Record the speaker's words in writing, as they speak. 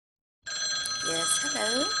Yes,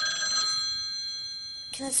 hello.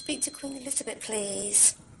 Can I speak to Queen Elizabeth,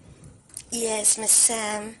 please? Yes, Miss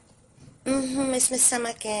Sam. It's Miss Sam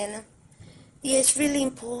again. Yeah, it's really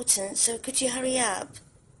important, so could you hurry up?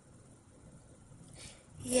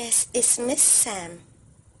 Yes, it's Miss Sam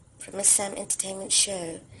from Miss Sam Entertainment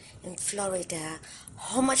Show in Florida.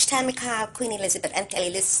 How much time I call Queen Elizabeth and tell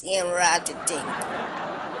you the same rotten thing?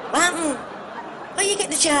 What happened? How you get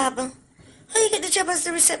the job? How you get the job as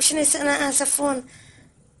the receptionist and I answer phone?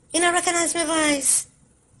 You don't recognize my voice?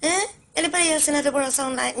 Eh? Anybody else in the world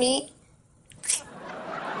sound like me?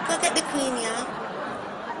 Go get the queen,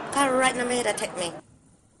 yeah? Call right now, my head attack me.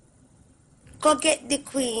 Go get the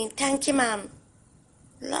queen. Thank you, ma'am.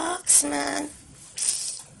 Locks, man.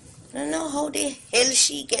 I don't know how the hell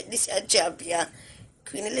she get this job, yeah.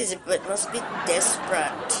 Queen Elizabeth must be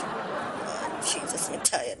desperate. Oh, Jesus, me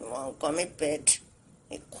tired, man. Go to bed.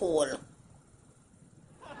 Me cold.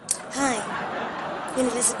 Hi, Queen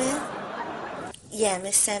Elizabeth? Yeah,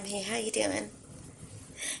 Miss Sam here. How you doing?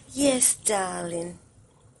 Yes, darling.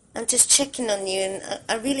 I'm just checking on you, and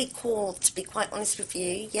I really called, to be quite honest with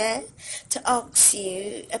you, yeah? To ask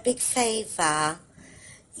you a big favour.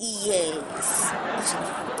 Yes.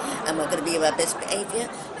 Am I going to be on my best behaviour?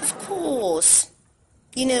 Of course.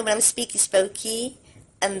 You know when I'm speaky spokey,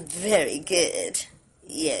 I'm very good.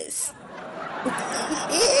 Yes.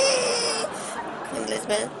 Queen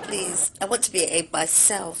Elizabeth, please, I want to be a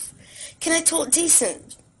myself. Can I talk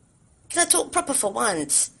decent? Can I talk proper for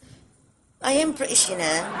once? I am British, you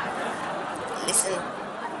know. Listen,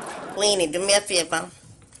 Queenie, do me a favour.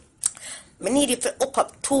 I need you to hook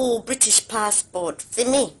up 2 British passport for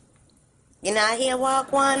me. You know, I hear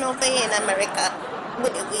what going over here in America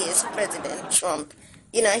with the way is President Trump.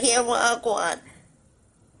 You know, hear what go on.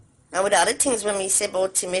 And with all the things when me say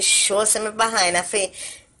about him, me sure say me behind if I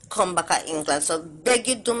come back to England. So beg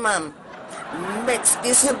you do, ma'am. Make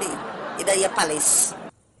space for me in your palace.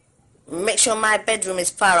 Make sure my bedroom is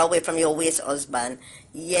far away from your waste husband.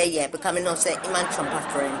 Yeah, because I know say him and Trump are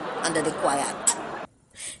friend under the quiet.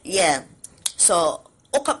 Yeah. So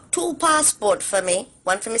hook up 2 passport for me.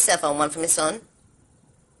 One for myself and one for my son.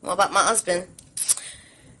 What about my husband?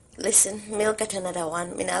 Listen, me'll get another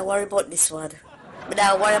one. Me not worry about this one. Me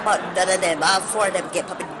not worry about none of them. All 4 of them get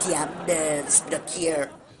puppy damn nerves. Me don't care.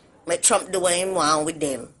 Make Trump do what he want with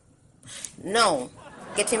them. No.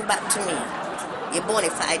 Get him back to me. Your bona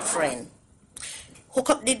fide friend. Hook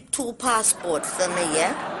up the 2 passport for me,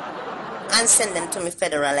 yeah? And send them to me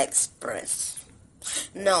Federal Express.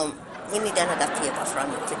 No, we need another favor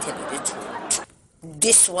from you to tell you the truth.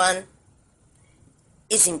 This one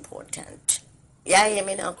is important. You hear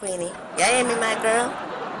me now, Queenie? You hear me, my girl?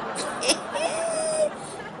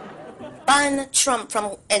 Ban Trump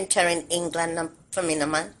from entering England for me, no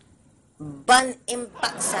man. Ban him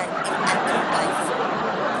backside him and him wife.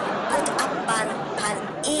 Put a ban on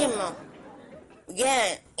him.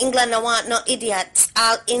 Yeah, England don't want no idiots.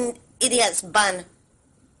 All in idiots ban.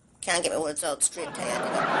 Can't get my words out straight, tired,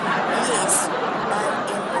 you know. Yes, ban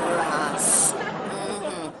him Ross.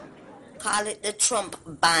 Call it the Trump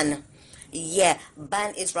ban. Yeah,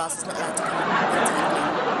 ban is Ross. It's not allowed to come into England.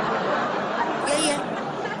 Yeah.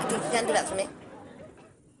 You think you can do that for me?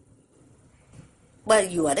 Well,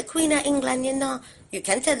 you are the Queen of England, you know. You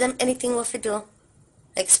can tell them anything what to do.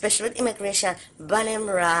 Especially with immigration. Ban him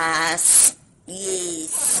Ross.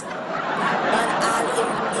 Yes.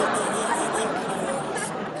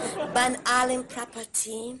 Ban all him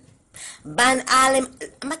property. Ban all him,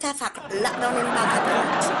 matter of fact, lock down him bank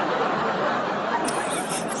account.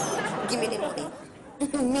 Give me the money.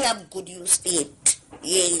 Me have good use for it.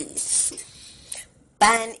 Yes.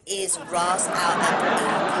 Ban is Ross out of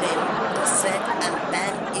England, said, and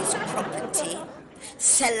ban is property.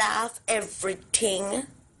 Sell off everything.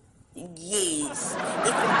 Yes. If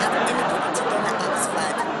you have any property done at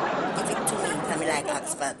Oxford, give it to me, because I like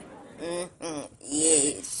Oxford.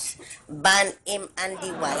 Yes. Ban him and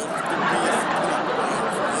the wife, the waste wife,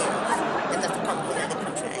 yes. Them not to come in the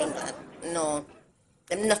country of England. No.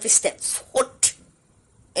 Them not to step foot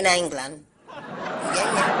in England.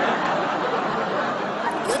 Yeah.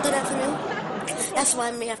 You do that for me? That's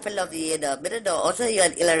why me have to love you, though. But the door, also you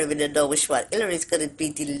and Hillary with the door, which one? Hillary's gonna be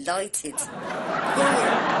delighted. Yeah.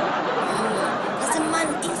 Because the man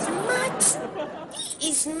is mad. He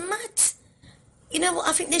is mad. You know what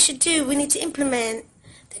I think they should do? We need to implement.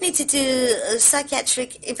 They need to do a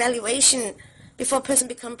psychiatric evaluation before a person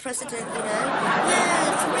becomes president, you know?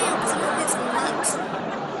 Yeah, for real, because man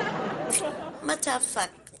is mad. Matter of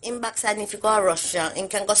fact, in backside, if you go to Russia, you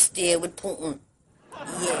can go stay with Putin.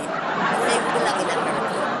 Yeah. Maybe belong in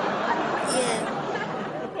America. Yeah.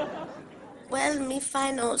 Well, me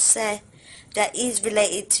find out, say, that is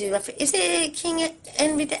related to, is it King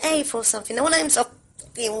Henry the Eighth or something? The one of them so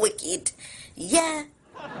fucking wicked. Yeah,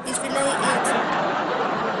 he's related.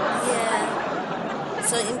 Yeah.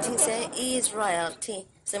 So him thinks that he is royalty,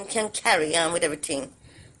 so him can carry on with everything.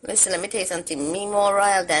 Listen, let me tell you something. Me more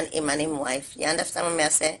royal than him and him wife. You understand what me I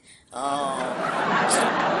say? Oh.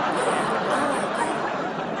 Yeah.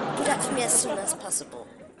 Do that for me as soon as possible.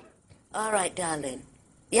 All right, darling.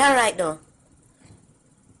 You all right, though?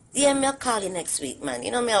 Yeah, me I'll call you next week, man.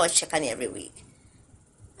 You know me always check on you every week.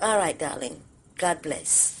 All right, darling. God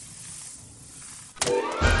bless. Oh,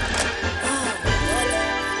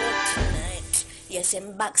 what tonight? Yes,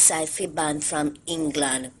 I'm backside for band from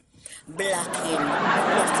England. Black him,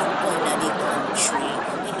 nothing going to the country.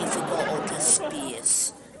 He need to go out of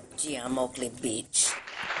space. Jam ugly bitch.